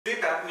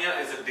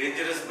apnea is a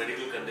dangerous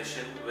medical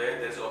condition where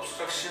there is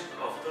obstruction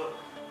of the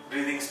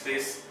breathing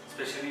space,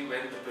 especially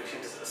when the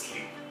patient is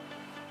asleep.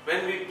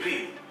 When we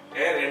breathe,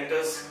 air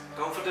enters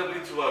comfortably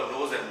through our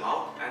nose and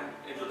mouth and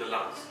into the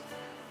lungs.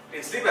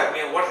 In sleep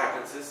apnea, what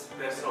happens is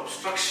there is an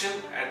obstruction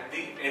at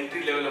the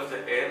entry level of the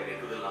air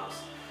into the lungs.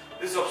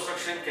 This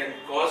obstruction can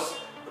cause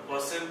the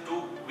person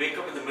to wake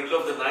up in the middle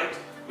of the night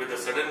with a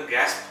sudden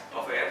gasp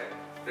of air,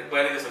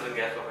 requiring a sudden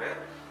gasp of air,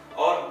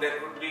 or there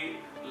could be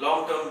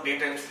long-term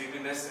daytime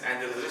sleepiness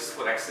and there is risk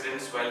for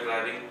accidents while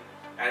driving,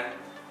 and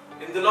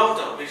in the long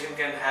term patient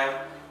can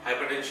have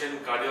hypertension,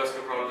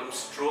 cardiovascular problems,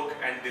 stroke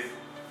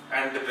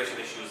and depression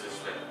issues as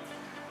well.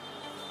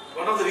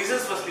 One of the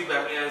reasons for sleep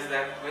apnea is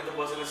that when the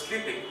person is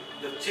sleeping,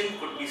 the chin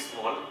could be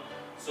small,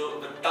 so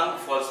the tongue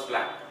falls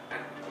back,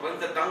 and when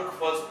the tongue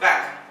falls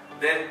back,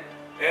 then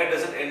air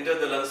doesn't enter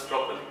the lungs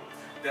properly.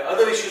 There are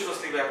other issues for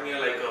sleep apnea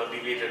like a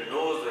deviated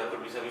nose, there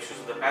could be some issues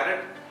with the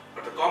palate,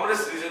 but the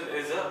commonest reason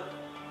is a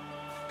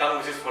tongue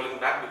which is falling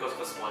back because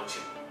of a small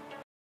chin.